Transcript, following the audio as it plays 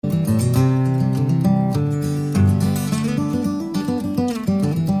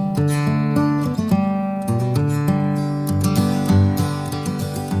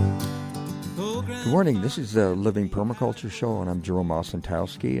morning. This is the Living Permaculture Show, and I'm Jerome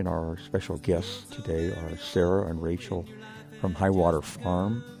Osentowski, and our special guests today are Sarah and Rachel from Highwater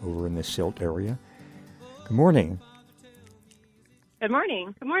Farm over in the Silt area. Good morning. Good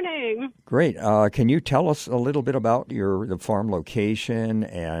morning. Good morning. Great. Can you tell us a little bit about the farm location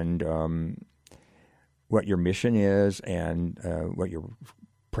and what your mission is and what your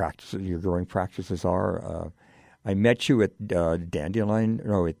growing practices are? I met you at at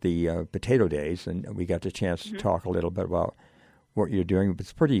the Potato Days, and we got the chance to talk a little bit about what you're doing.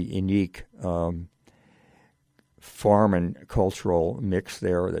 It's a pretty unique farm and cultural mix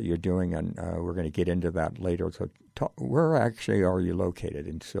there that you're doing, and we're going to get into that later. So where actually are you located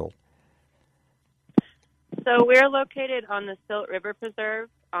in Silt? So we're located on the Silt River Preserve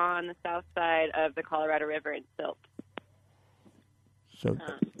on the south side of the Colorado River in Silt. So,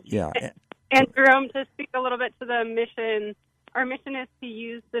 yeah. And Jerome, to speak a little bit to the mission, our mission is to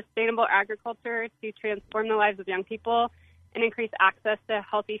use sustainable agriculture to transform the lives of young people and increase access to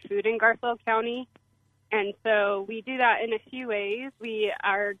healthy food in Garfield County. And so we do that in a few ways. We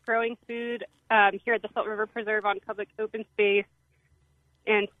are growing food here at the Silt River Preserve on public open space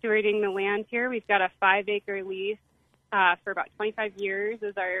and stewarding the land here. We've got a 5-acre lease for about 25 years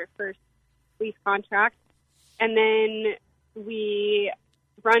as our first lease contract. And then we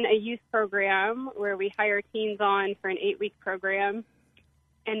run a youth program where we hire teens on for an 8-week program,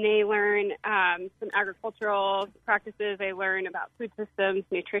 and they learn some agricultural practices. They learn about food systems,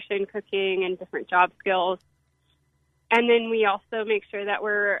 nutrition, cooking, and different job skills. And then we also make sure that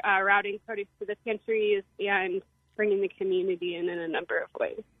we're routing produce to the pantries and bringing the community in a number of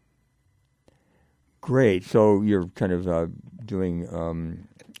ways. Great. So you're kind of doing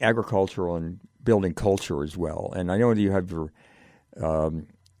agricultural and building culture as well. And I know that you have your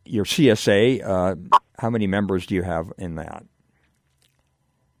CSA. How many members do you have in that?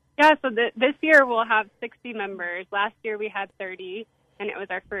 Yeah, so this year we'll have 60 members. Last year we had 30, and it was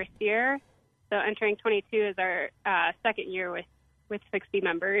our first year. So entering 22 is our second year with 60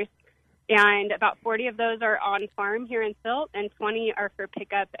 members. And about 40 of those are on farm here in Silt, and 20 are for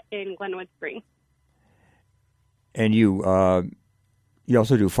pickup in Glenwood Springs. And you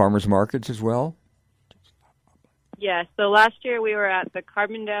also do farmers markets as well? Yeah, so last year we were at the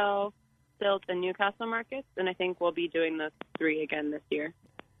Carbondale, Silt, and Newcastle markets, and I think we'll be doing those 3 again this year.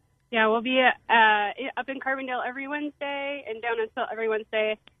 Yeah, we'll be up in Carbondale every Wednesday and down in Silt every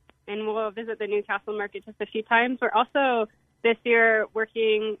Wednesday, and we'll visit the Newcastle market just a few times. We're also this year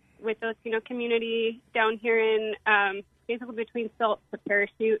working with the Latino community down here in basically between Silt to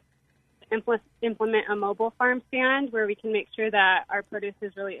Parachute to implement a mobile farm stand where we can make sure that our produce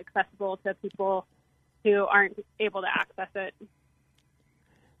is really accessible to people who aren't able to access it.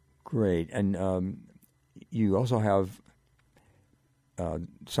 Great. And you also have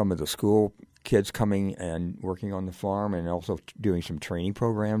some of the school kids coming and working on the farm and also doing some training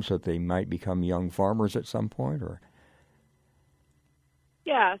programs so that they might become young farmers at some point? Or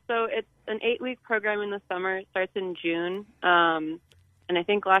Yeah, so it's an 8-week program in the summer. It starts in June. And I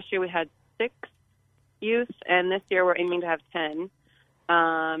think last year we had 6 youth, and this year we're aiming to have 10.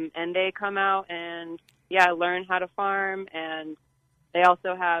 And they come out and, learn how to farm. And they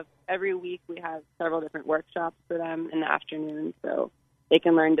also have, every week we have several different workshops for them in the afternoon. So they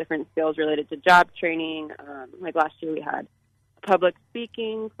can learn different skills related to job training. Like last year we had a public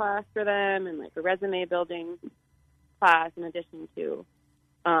speaking class for them and like a resume building class in addition to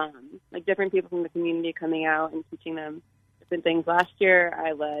like different people from the community coming out and teaching them different things. Last year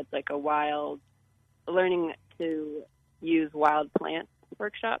I led like learning to use wild plants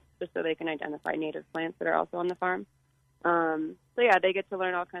workshop just so they can identify native plants that are also on the farm. They get to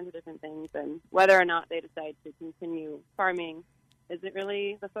learn all kinds of different things, and whether or not they decide to continue farming isn't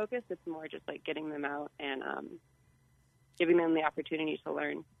really the focus. It's more just like getting them out and giving them the opportunity to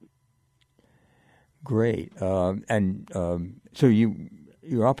learn. Great. So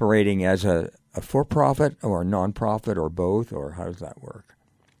you're operating as a for-profit or a non-profit or both, or how does that work?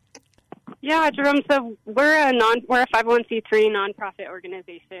 Yeah, Jerome, so we're a 501c3 nonprofit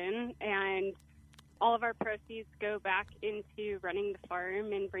organization, and all of our proceeds go back into running the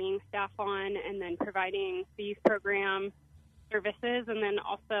farm and bringing staff on and then providing the youth program services and then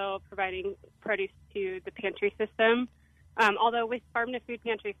also providing produce to the pantry system. Although with Farm to Food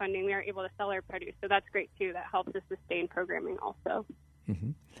Pantry funding, we are able to sell our produce, so that's great too. That helps us sustain programming also.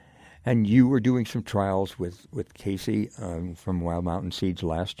 Mm-hmm. And you were doing some trials with Casey from Wild Mountain Seeds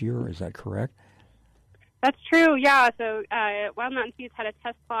last year, is that correct? That's true, yeah. So Wild Mountain Seeds had a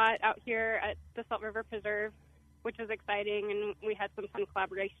test plot out here at the Silt River Preserve, which was exciting, and we had some fun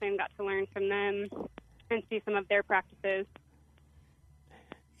collaboration, got to learn from them and see some of their practices.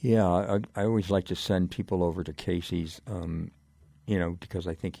 Yeah, I always like to send people over to Casey's, because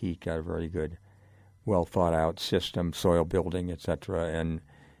I think he got a very good, well thought out system, soil building, etc. And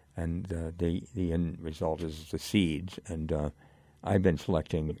the end result is the seeds. And I've been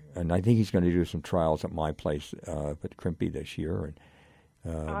selecting, and I think he's going to do some trials at my place at Crimpy this year. And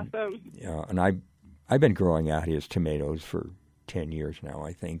Awesome. and I've been growing out his tomatoes for 10 years now,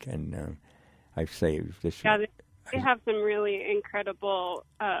 I think, and I've saved this. Yeah, they have some really incredible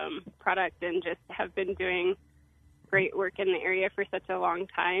product and just have been doing great work in the area for such a long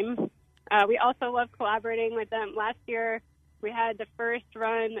time. We also love collaborating with them. Last year, we had the first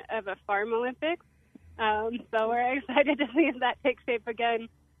run of a Farm Olympics, so we're excited to see if that takes shape again,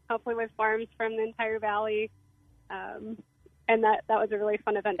 hopefully with farms from the entire valley. And that was a really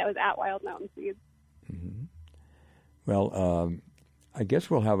fun event. That was at Wild Mountain Seeds. Mm-hmm. Well, I guess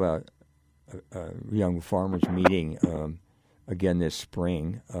we'll have a young farmers meeting again this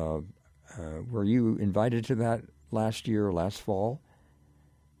spring. Were you invited to that last fall?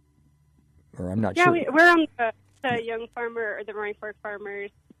 Or I'm not sure. Yeah, we're on the young farmer or the Roaring Fork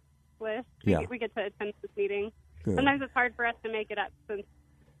farmers list. We get to attend this meeting. Good. Sometimes it's hard for us to make it up since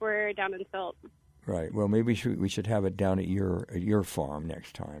we're down in Silt. Right. Well, maybe we should have it down at your farm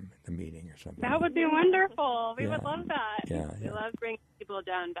next time, the meeting or something. That would be wonderful. We would love that. Yeah. We love bringing people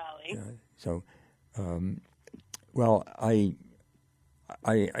down valley. Yeah. So,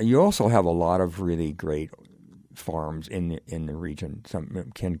 you also have a lot of really great farms in the region.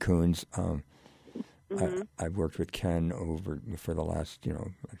 Some Ken Coons. I've worked with Ken for the last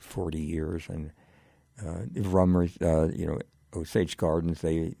 40 years, and Rummers, Osage Gardens.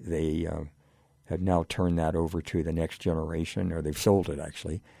 They have now turned that over to the next generation, or they've sold it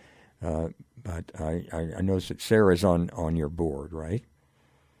actually. But I noticed that Sarah's on your board, right?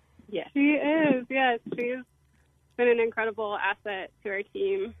 Yes, she is. Yes, she's been an incredible asset to our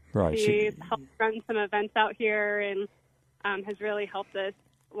team. Right. She's helped run some events out here and has really helped us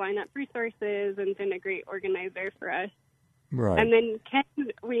line up resources and been a great organizer for us. Right. And then Ken,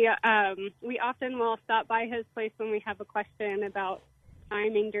 we often will stop by his place when we have a question about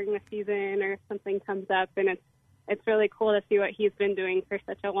timing during the season or if something comes up, and it's really cool to see what he's been doing for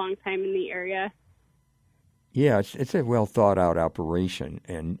such a long time in the area. Yeah, it's a well thought out operation,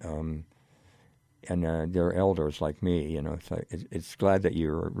 and they're elders like me. It's glad that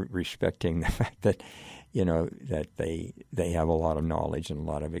you're respecting the fact that that they have a lot of knowledge and a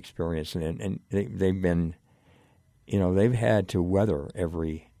lot of experience, and they've been they've had to weather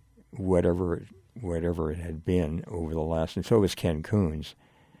whatever it had been over the last, and so has Ken Coons,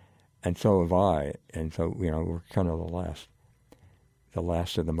 and so have I, and so we're kind of the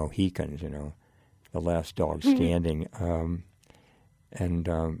last of the Mohicans, the last dog standing, and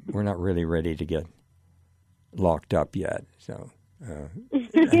we're not really ready to get locked up yet. So, yeah,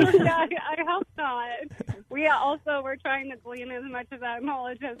 I hope not. We're trying to glean as much of that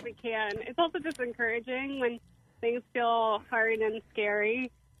knowledge as we can. It's also just encouraging when things feel hard and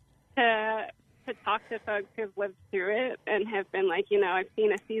scary to talk to folks who've lived through it and have been like, I've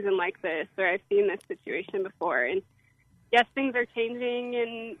seen a season like this, or I've seen this situation before. And yes, things are changing,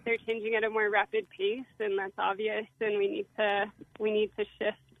 and they're changing at a more rapid pace, and that's obvious. And we need to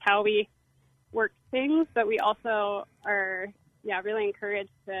shift how we work things, but we also are, really encouraged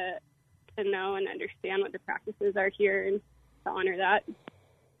to know and understand what the practices are here and to honor that.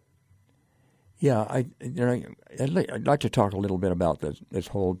 Yeah, I'd like to talk a little bit about this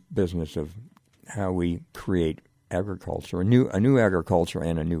whole business of how we create agriculture, a new agriculture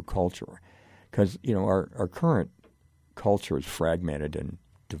and a new culture, because our current culture is fragmented and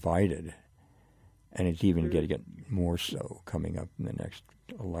divided, and it's even going to get more so coming up in the next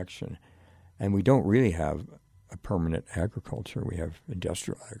election. And we don't really have a permanent agriculture; we have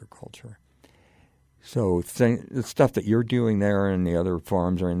industrial agriculture. So the stuff that you're doing there, and the other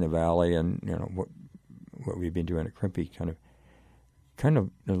farms are in the valley, and what we've been doing at Crimpy kind of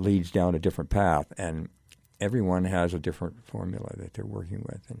leads down a different path, and everyone has a different formula that they're working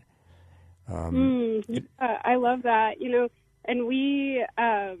with. And I love that, and we,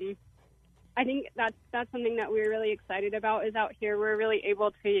 I think that's something that we're really excited about. Is out here we're really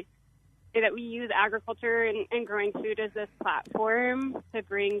able to say that we use agriculture and growing food as this platform to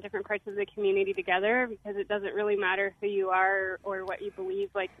bring different parts of the community together, because it doesn't really matter who you are or what you believe.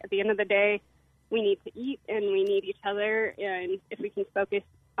 Like, at the end of the day, we need to eat and we need each other, and if we can focus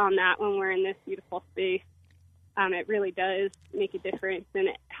on that when we're in this beautiful space, it really does make a difference, and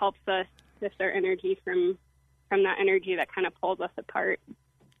it helps us shift our energy from that energy that kind of pulls us apart.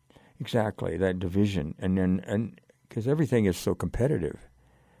 Exactly, that division, and because everything is so competitive,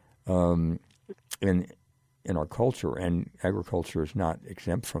 and in our culture, and agriculture is not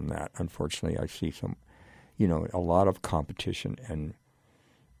exempt from that. Unfortunately, I see a lot of competition, and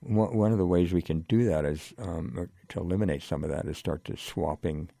one of the ways we can do that is to eliminate some of that is start to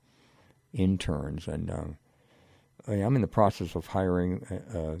swapping interns. And I'm in the process of hiring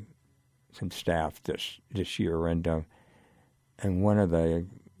some staff this year, and one of the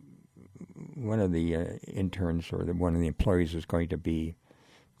interns or one of the employees is going to be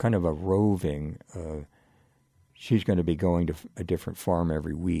kind of a roving. She's going to be going to a different farm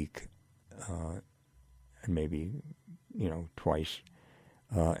every week, and maybe twice,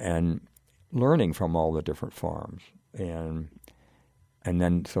 and learning from all the different farms, and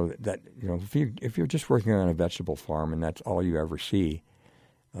then so that if you're just working on a vegetable farm and that's all you ever see,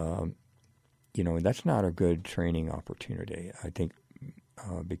 that's not a good training opportunity. I think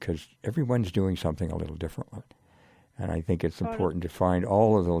because everyone's doing something a little differently, and I think it's important to find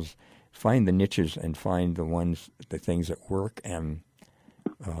all of those. Find the niches and find the things that work, and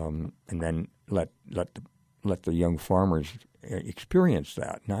then let the young farmers experience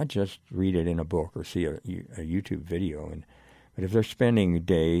that, not just read it in a book or see a YouTube video. But if they're spending a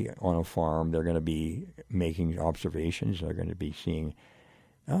day on a farm, they're going to be making observations. They're going to be seeing,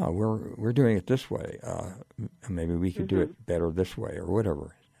 we're doing it this way. Maybe we could do it better this way, or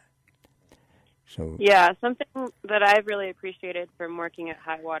whatever. So yeah, something that I've really appreciated from working at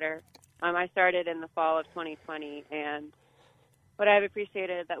Highwater. I started in the fall of 2020, and what I've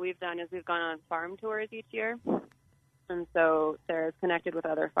appreciated that we've done is we've gone on farm tours each year. And so Sarah's connected with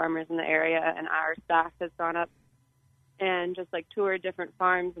other farmers in the area, and our staff has gone up and just toured different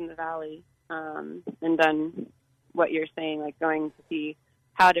farms in the valley, and done what you're saying, going to see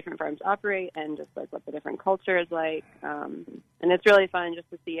how different farms operate and just what the different culture is like. And it's really fun just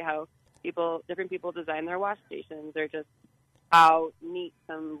to see how different people design their wash stations, or just how neat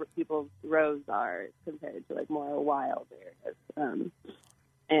some people's rows are compared to more wild areas.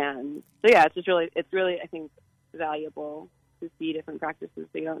 And so yeah, it's really I think valuable to see different practices so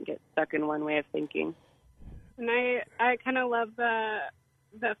you don't get stuck in one way of thinking. And I kind of love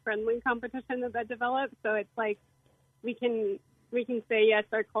the friendly competition that develops. So it's we can say yes,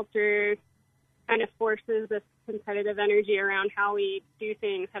 our culture kind of forces this competitive energy around how we do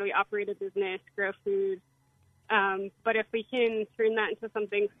things, how do we operate a business, grow food. But if we can turn that into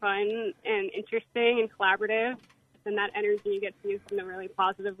something fun and interesting and collaborative, then that energy gets used in a really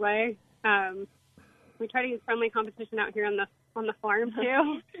positive way. We try to use friendly competition out here on the farm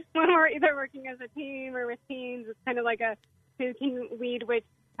too. When we're either working as a team or with teams, it's kind of who can weed which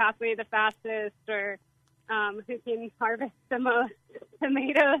pathway the fastest, or who can harvest the most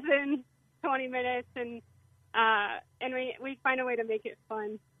tomatoes in 20 minutes, and we find a way to make it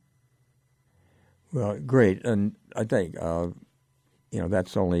fun. Well, great, and I think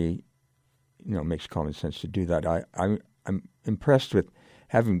that's only makes common sense to do that. I'm impressed with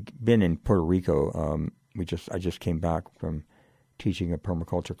having been in Puerto Rico. I just came back from teaching a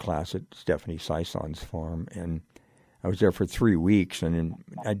permaculture class at Stephanie Sison's farm, and I was there for 3 weeks, and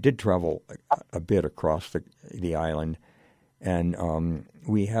I did travel a bit across the island, and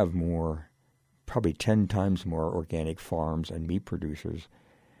we have probably 10 times more organic farms and meat producers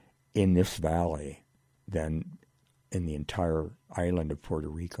in this valley than in the entire island of Puerto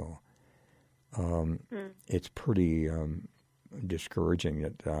Rico. It's pretty discouraging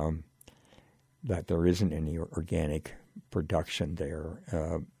that there isn't any organic production there.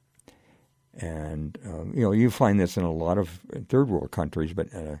 And you find this in a lot of third world countries, but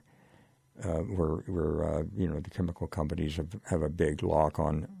where the chemical companies have a big lock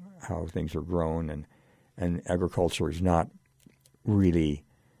on how things are grown, and agriculture is not really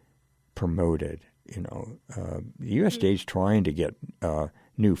promoted. The USDA is trying to get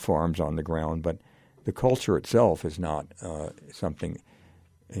new farms on the ground, but the culture itself is not something.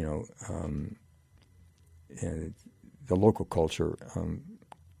 The local culture,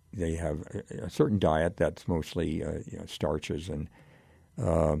 they have a certain diet that's mostly starches, and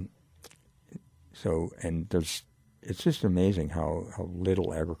it's just amazing how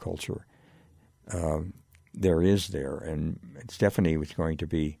little agriculture there is there. And Stephanie was going to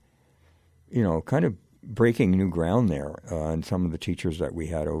be, kind of breaking new ground there. And some of the teachers that we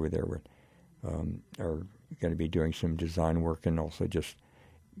had over there are going to be doing some design work, and also just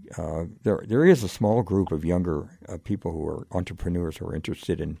there is a small group of younger people who are entrepreneurs who are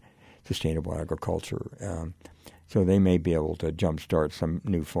interested in sustainable agriculture. So they may be able to jumpstart some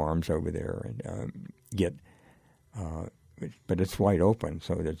new farms over there and get. But it's wide open,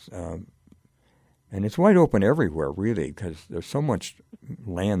 so and it's wide open everywhere, really, because there's so much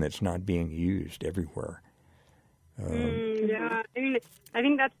land that's not being used everywhere. Yeah, I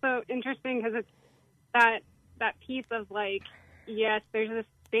think that's so interesting, because it's that that piece of like, yes, there's this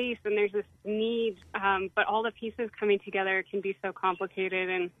space and there's this need, but all the pieces coming together can be so complicated.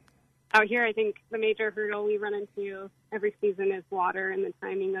 And out here, I think the major hurdle we run into every season is water and the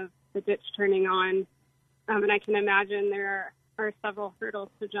timing of the ditch turning on. And I can imagine there are several hurdles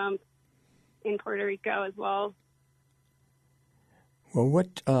to jump in Puerto Rico as well. Well,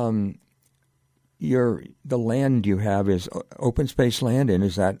 what the land you have is open space land, and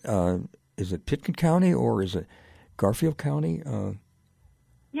is it Pitkin County or is it Garfield County?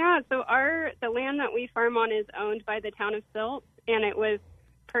 Yeah, so the land that we farm on is owned by the town of Silt, and it was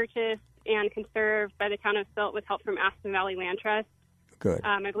purchased and conserved by the town of Silt with help from Aspen Valley Land Trust. Good.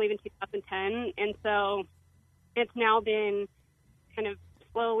 I believe in 2010, and so it's now been kind of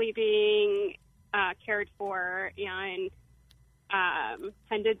slowly being cared for and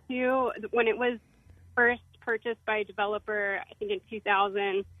tended to. When it was first purchased by a developer, I think in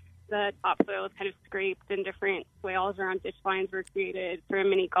 2000, the topsoil was kind of scraped and different swales around ditch lines were created for a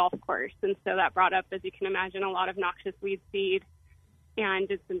mini golf course. And so that brought up, as you can imagine, a lot of noxious weed seed and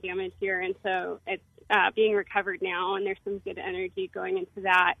did some damage here. And so it's being recovered now, and there's some good energy going into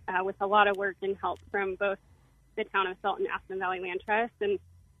that with a lot of work and help from both the town of Silt and Aspen Valley Land Trust. And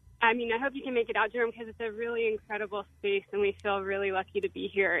I mean, I hope you can make it out, Jerome, because it's a really incredible space, and we feel really lucky to be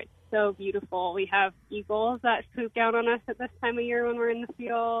here. It's so beautiful. We have eagles that swoop down on us at this time of year when we're in the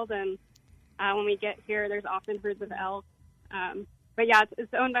field, and when we get here, there's often herds of elk. But yeah,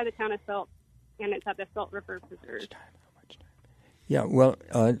 it's owned by the town of Silt, and it's at the Silt River Preserve. Yeah, well,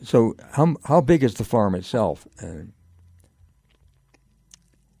 so how big is the farm itself?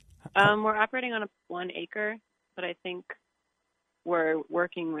 We're operating on 1 acre, but I think we're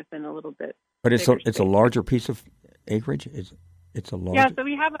working within a little bit. But it's a larger piece of acreage. It's a large. Yeah, so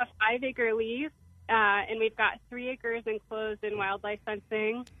we have a 5-acre lease, and we've got 3 acres enclosed in wildlife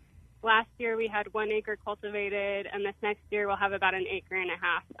fencing. Last year we had 1 acre cultivated, and this next year we'll have about 1.5 acres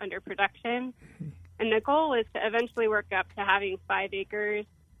under production. And the goal is to eventually work up to having 5 acres,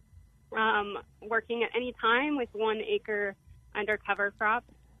 working at any time with 1 acre under cover crop,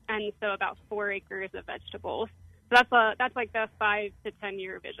 and so about 4 acres of vegetables. So that's like the 5 to 10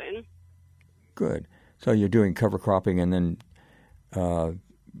 year vision. Good. So you're doing cover cropping and then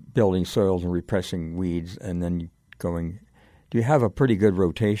building soils and repressing weeds, and then going. Do you have a pretty good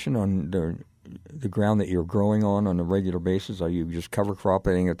rotation on the ground that you're growing on a regular basis? Are you just cover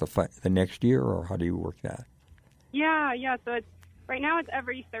cropping at the next year, or how do you work that? Yeah. So right now it's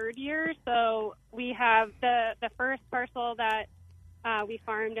every 3rd year. So we have the first parcel that we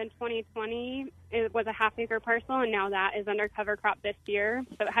farmed in 2020. It was a 1/2 acre parcel, and now that is under cover crop this year.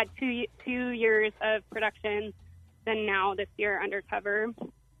 So it had two years of production, then now this year under cover.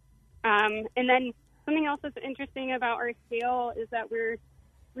 And then something else that's interesting about our scale is that we're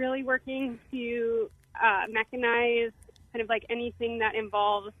really working to mechanize kind of like anything that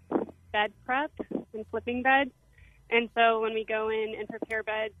involves bed prep and flipping beds. And so when we go in and prepare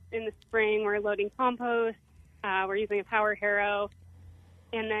beds in the spring, we're loading compost, we're using a power harrow,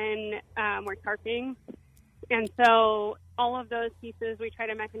 and then we're tarping. And so all of those pieces we try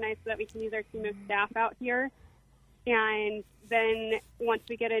to mechanize so that we can use our team of staff out here. And then once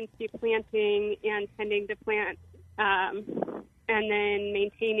we get into planting and tending to plant, and then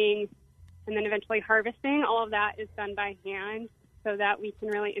maintaining, and then eventually harvesting, all of that is done by hand so that we can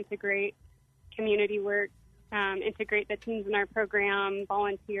really integrate community work, integrate the teams in our program,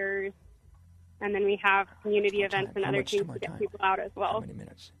 volunteers, and then we have community events and other things to get people out as well. How many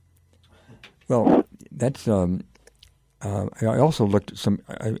minutes? Well, that's. I also looked at some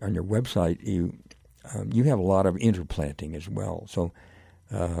on your website. You have a lot of interplanting as well. So,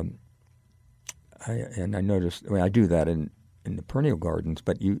 I noticed. I do that in the perennial gardens,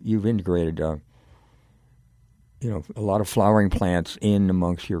 but you've integrated. A lot of flowering plants in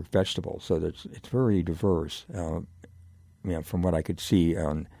amongst your vegetables, so that it's very diverse. From what I could see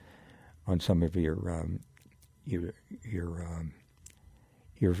on some of your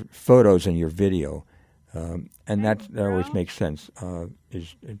photos and your video, and that always makes sense.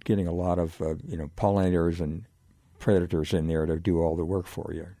 Is getting a lot of pollinators and predators in there to do all the work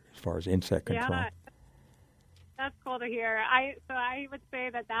for you as far as insect control. Yeah, that's cool to hear. I would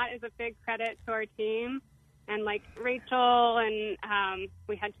say that is a big credit to our team, and like Rachel and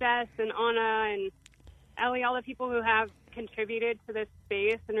we had Jess and Anna and Ellie, all the people who have contributed to this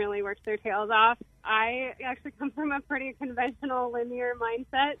space and really worked their tails off. I actually come from a pretty conventional linear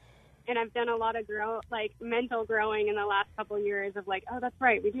mindset, and I've done a lot of mental growing in the last couple of years of like, oh, that's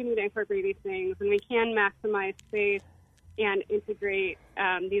right, we do need to incorporate these things, and we can maximize space and integrate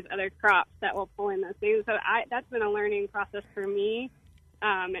these other crops that will pull in those things. So that's been a learning process for me,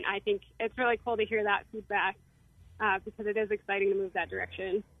 and I think it's really cool to hear that feedback because it is exciting to move that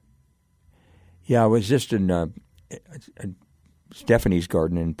direction. Yeah, I was just in Stephanie's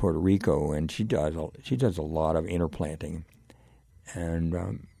garden in Puerto Rico, and she does a lot of interplanting,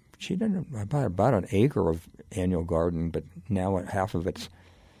 and she did about an acre of annual garden, but now half of it's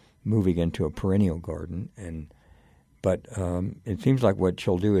moving into a perennial garden. But it seems like what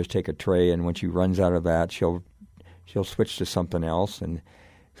she'll do is take a tray, and when she runs out of that, she'll switch to something else, and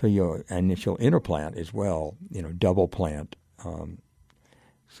so she'll interplant as well, double plant,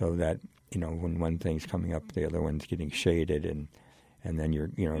 so that when one thing's coming up, the other one's getting shaded, and then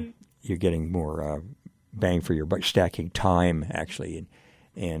you're getting more bang for your buck, stacking time actually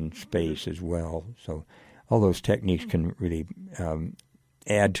and space as well. So all those techniques can really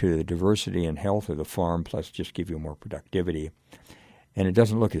add to the diversity and health of the farm, plus just give you more productivity. And it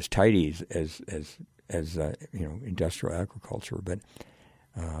doesn't look as tidy as industrial agriculture, but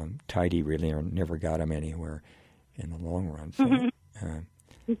tidy really never got them anywhere in the long run. So,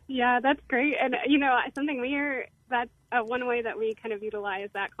 yeah, that's great. And something that's one way that we kind of utilize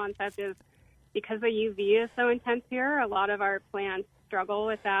that concept is because the UV is so intense here. A lot of our plants struggle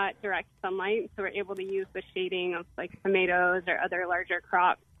with that direct sunlight, so we're able to use the shading of like tomatoes or other larger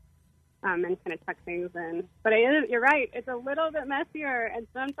crops and kind of tuck things in. But you're right, it's a little bit messier, and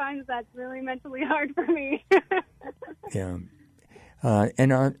sometimes that's really mentally hard for me. Yeah,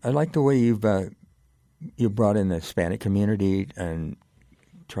 and I like the way you brought in the Hispanic community and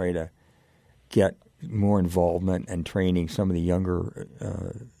try to get more involvement and training some of the younger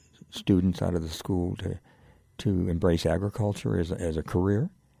students out of the school to embrace agriculture as a career?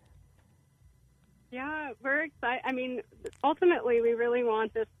 Yeah, we're excited. I mean, ultimately, we really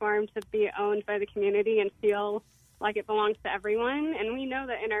want this farm to be owned by the community and feel like it belongs to everyone. And we know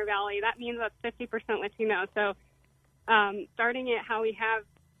that in our valley, that means that's 50% Latino. So starting it how we have,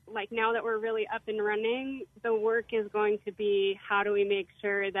 like now that we're really up and running, the work is going to be how do we make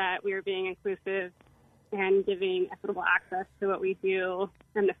sure that we are being inclusive and giving equitable access to what we do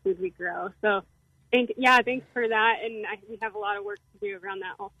and the food we grow. So thanks for that. And we have a lot of work to do around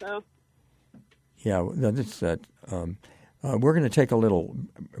that also. Yeah, that's that. We're going to take a little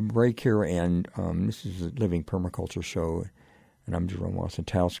break here, and this is a Living Permaculture Show, and I'm Jerome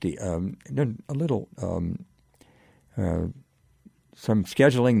Wasentowski. A little some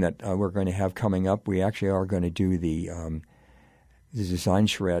scheduling that we're going to have coming up. We actually are going to do the design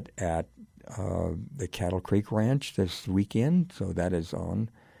shred at the Cattle Creek Ranch this weekend, so that is on.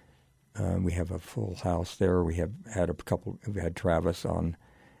 We have a full house there. We had Travis on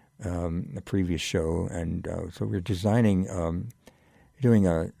the previous show, and so we're doing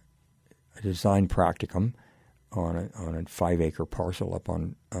a design practicum on a 5-acre parcel up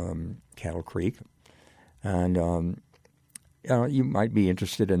on Cattle Creek, and you might be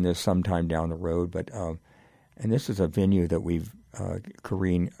interested in this sometime down the road. But and this is a venue that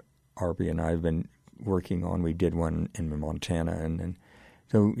Corrine Arby and I have been working on. We did one in Montana, and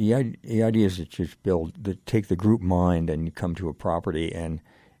so the idea is to take the group mind and come to a property and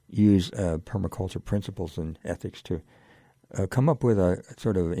use permaculture principles and ethics to come up with a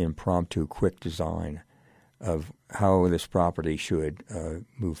sort of impromptu, quick design of how this property should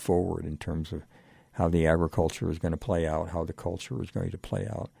move forward in terms of how the agriculture is going to play out, how the culture is going to play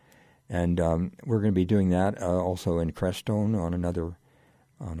out. And we're going to be doing that also in Crestone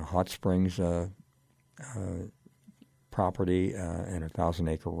on a hot springs property and a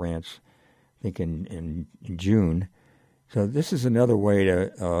 1,000-acre ranch, I think in June. So this is another way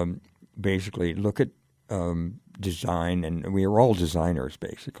to basically look at design, and we are all designers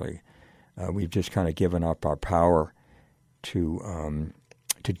basically. We've just kind of given up our power to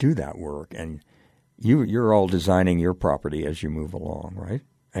do that work, and you're all designing your property as you move along, right?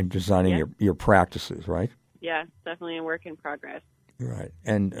 And designing your practices, right? Yeah, it's definitely a work in progress. Right,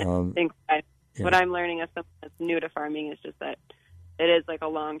 and I think what I'm learning as someone that's new to farming is just that it is like a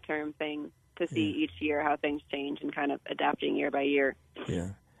long-term thing to see each year how things change and kind of adapting year by year.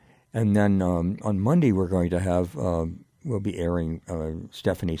 Yeah, and then on Monday we're going to have we'll be airing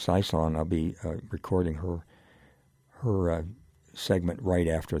Stephanie Sison. I'll be recording her segment right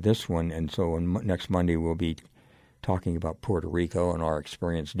after this one, and so next Monday we'll be talking about Puerto Rico and our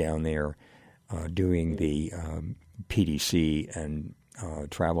experience down there doing the PDC and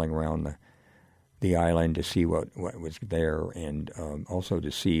traveling around the island to see what was there, and also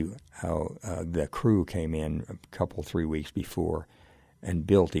to see how the crew came in 3 weeks before and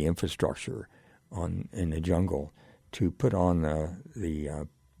built the infrastructure in the jungle to put on the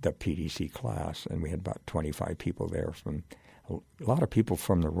PDC class. And we had about 25 people there, from a lot of people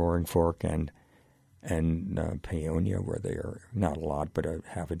from the Roaring Fork and Paonia were there. Not a lot, but a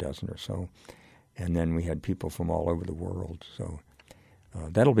half a dozen or so. and then we had people from all over the world. So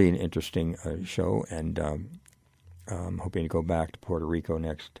that'll be an interesting show, and I'm hoping to go back to Puerto Rico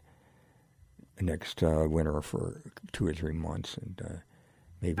next winter for 2 or 3 months, and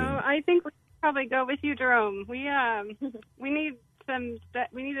maybe. Oh, I think we should probably go with you, Jerome. We need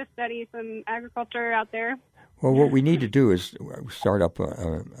to study some agriculture out there. Well, what we need to do is start up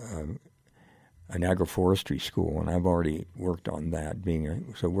an agroforestry school, and I've already worked on that.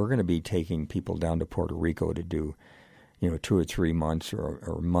 So we're going to be taking people down to Puerto Rico to do, 2 or 3 months or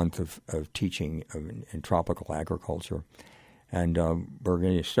a month of teaching in tropical agriculture. And we're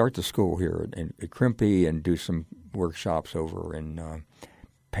going to start the school here at Crimpy and do some workshops over in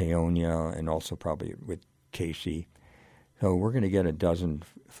Paonia and also probably with Casey. So we're going to get a dozen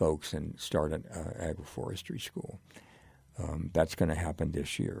folks and start an agroforestry school. That's going to happen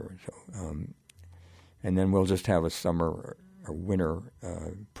this year. So, and then we'll just have a summer or winter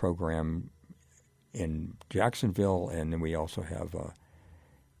program in Jacksonville, and then we also have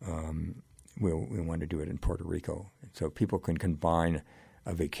we want to do it in Puerto Rico, so people can combine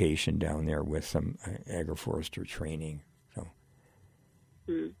a vacation down there with some agroforestry training. So.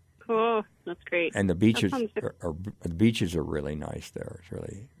 Cool, that's great. And the beaches are really nice there. It's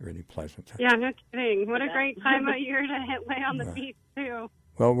really, really pleasant. Yeah, no kidding. What a great time of year to lay on the beach too.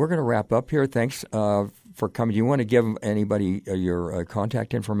 Well, we're going to wrap up here. Thanks for coming. Do you want to give anybody your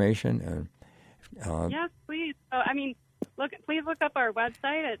contact information? Yes, please. So, please look up our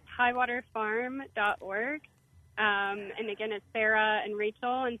website. It's highwaterfarm.org. And again, it's Sarah and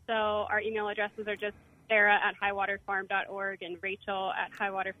Rachel. And so our email addresses are just Sarah@highwaterfarm.org and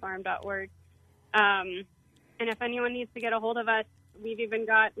Rachel@highwaterfarm.org. And if anyone needs to get a hold of us, we've even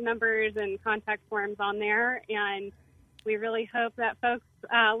got numbers and contact forms on there. And we really hope that folks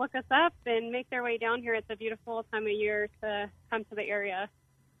look us up and make their way down here. It's a beautiful time of year to come to the area.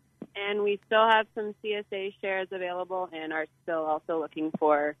 And we still have some CSA shares available and are still also looking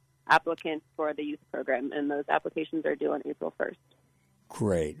for applicants for the youth program. And those applications are due on April 1st.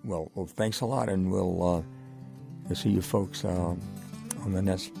 Great. Well, thanks a lot, and we'll see you folks on the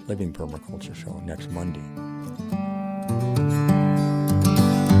next Living Permaculture Show next Monday.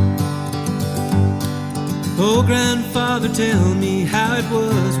 Oh, grandfather, tell me how it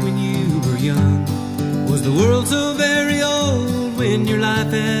was when you were young. Was the world so very old when your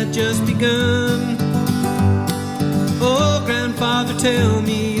life had just begun? Oh, grandfather, tell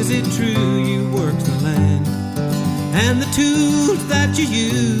me, is it true you worked the land? And the tools that you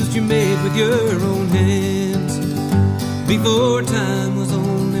used, you made with your own hands. Before time was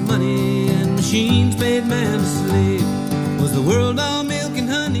only money and machines made man a slave, was the world all